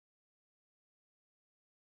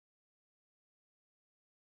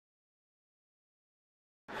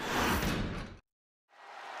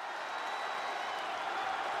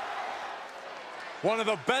one of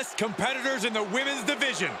the best competitors in the women's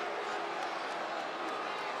division.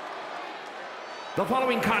 The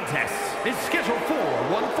following contest is scheduled for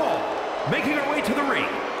one fall. Making her way to the ring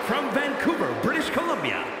from Vancouver, British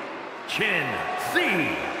Columbia, Chin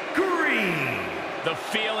C. Green. The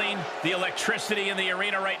feeling, the electricity in the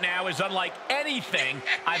arena right now is unlike anything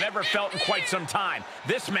I've ever felt in quite some time.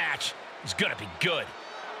 This match is going to be good.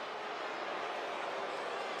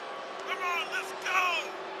 Come on, let's go!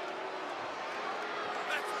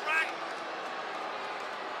 That's right!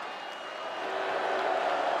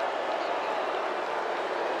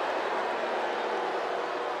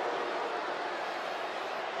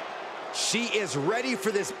 She is ready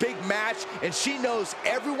for this big match, and she knows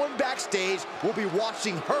everyone backstage will be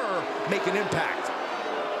watching her make an impact.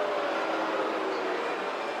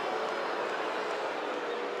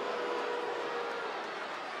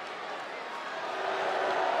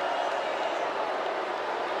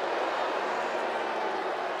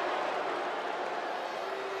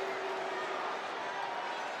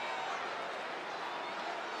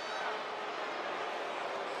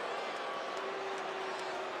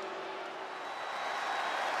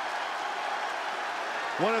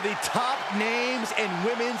 One of the top names in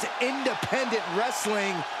women's independent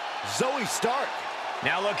wrestling, Zoey Stark.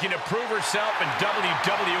 Now looking to prove herself in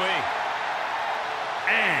WWE.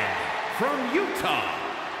 And from Utah,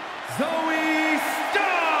 Zoey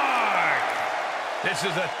Stark. This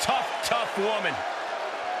is a tough woman.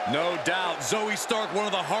 No doubt, Zoey Stark, one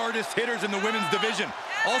of the hardest hitters in the women's division.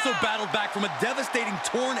 Also battled back from a devastating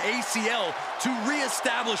torn ACL to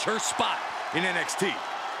reestablish her spot in NXT.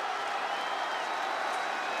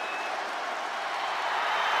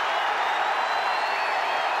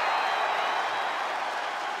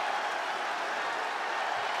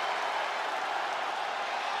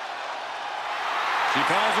 She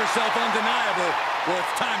calls herself undeniable. Well,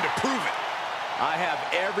 it's time to prove it. I have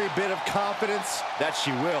every bit of confidence that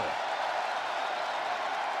she will.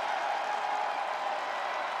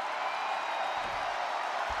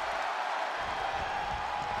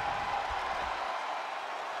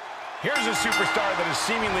 Here's a superstar that is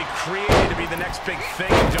seemingly created to be the next big thing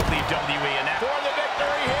in WWE, and for the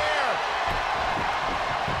victory here.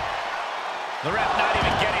 The ref not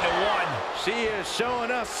even getting a one. She is showing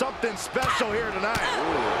us something special here tonight.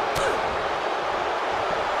 Ooh.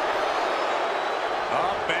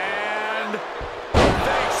 Up and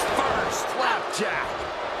face first. Flapjack.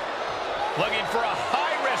 Looking for a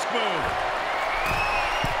high-risk move.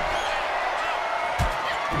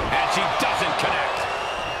 And she doesn't connect.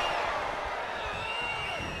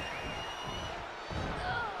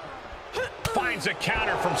 Finds a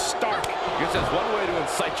counter from Stark. Guess that's one way to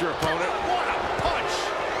incite your opponent. What a punch!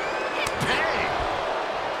 Bang!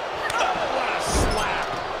 Oh, what a slap!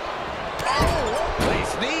 Oh,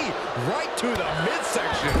 well-placed knee right to the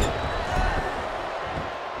midsection.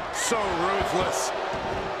 So ruthless.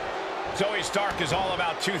 Zoey Stark is all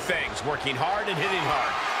about two things, working hard and hitting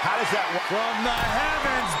hard. How does that work? From the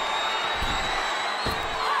heavens.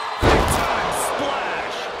 Big time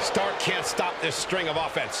splash. Stark can't stop this string of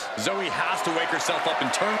offense. Zoey has to wake herself up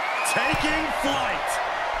and turn. Taking flight.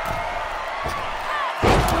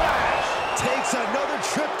 Flash takes another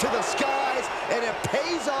trip to the skies, and it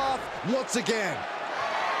pays off once again.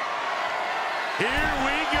 Here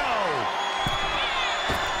we go.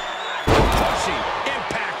 Pushing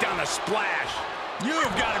impact on the splash.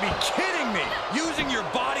 You've got to be kidding me. Using your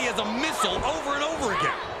body as a missile over and over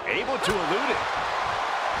again. Able to elude it.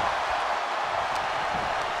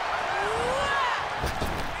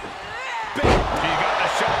 She got the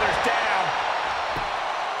shoulders down.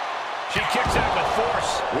 She kicks out with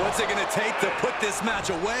force. What's it going to take to put this match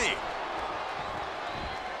away?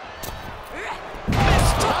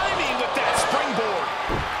 Missed timing with that springboard.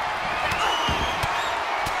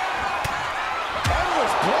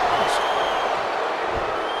 Endless blows.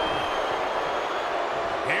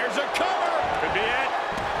 Here's a cover. Could be it.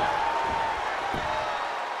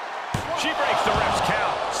 She breaks the ref's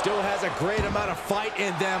count. Still has a great amount of fight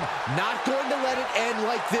in them. Not going to let it end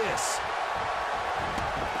like this.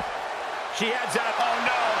 She heads out. Oh,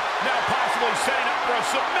 no. Now possibly setting up for a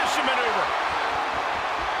submission maneuver.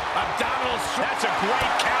 Abdominal. That's a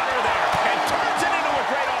great counter there. And turns it into a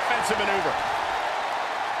great offensive maneuver.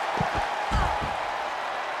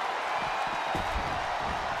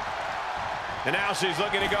 And now she's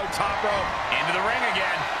looking to go top rope. Into the ring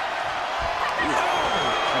again. She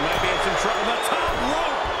might be in some trouble. The top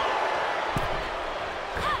rope.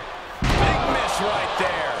 Big miss right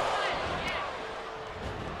there.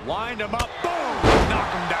 Wind him up. Boom. Knock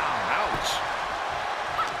him down. Ouch.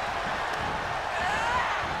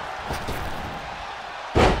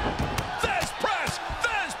 Fist press.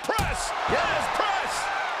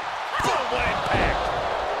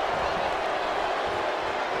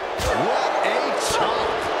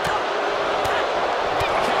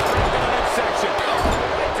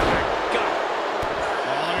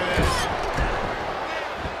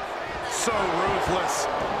 this.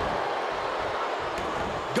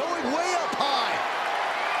 Going way up high.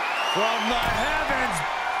 From the heavens.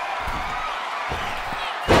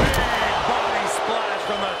 Big body splash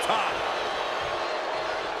from the top.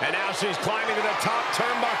 And now she's climbing to the top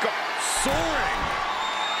turnbuckle. Soaring.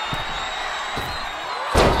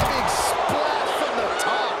 Big splash from the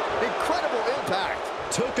top. Incredible impact.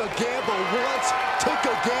 Took a gamble once, took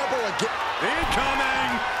a gamble again.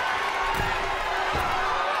 Incoming.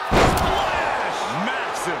 Splash.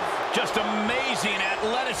 Massive. Just amazing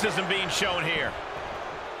athleticism being shown here.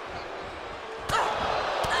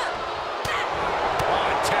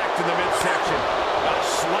 Attacked in the midsection. A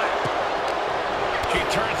slap. She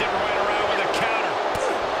turns it right around with a counter.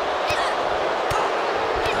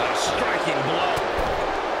 A striking blow.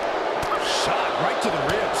 Shot right to the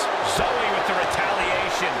ribs. Zoey with the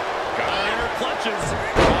retaliation. Got her clutches.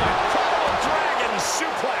 Incredible dragon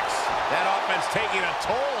suplex. That offense taking a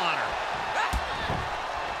toll on her.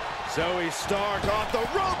 Zoey Stark off the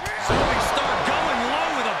rope. Zoey Stark going low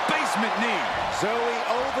with a basement knee. Zoey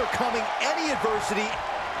overcoming any adversity.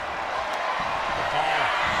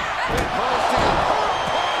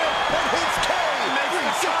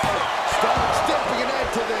 Stark stepping an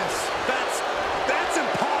end to this. That's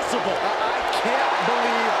impossible. I can't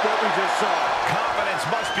believe what we just saw. Confidence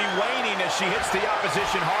must be waning as she hits the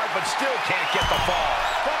opposition hard, but still can't get the fall.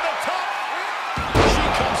 From the top, she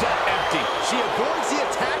comes up empty. She avoids the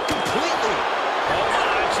attack completely. Hold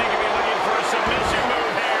on, she could be looking for a submission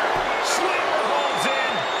move here. Slammer holds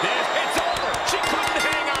in. It's over. She couldn't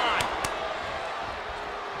hang on.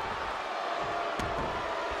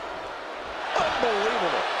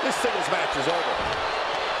 Unbelievable. This singles match is over.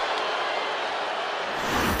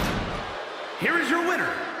 Here is your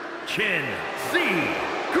winner, Green.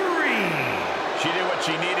 She did what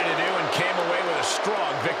she needed to do and came away with a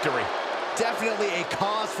strong victory. Definitely a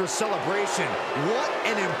cause for celebration. What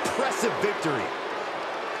an impressive victory.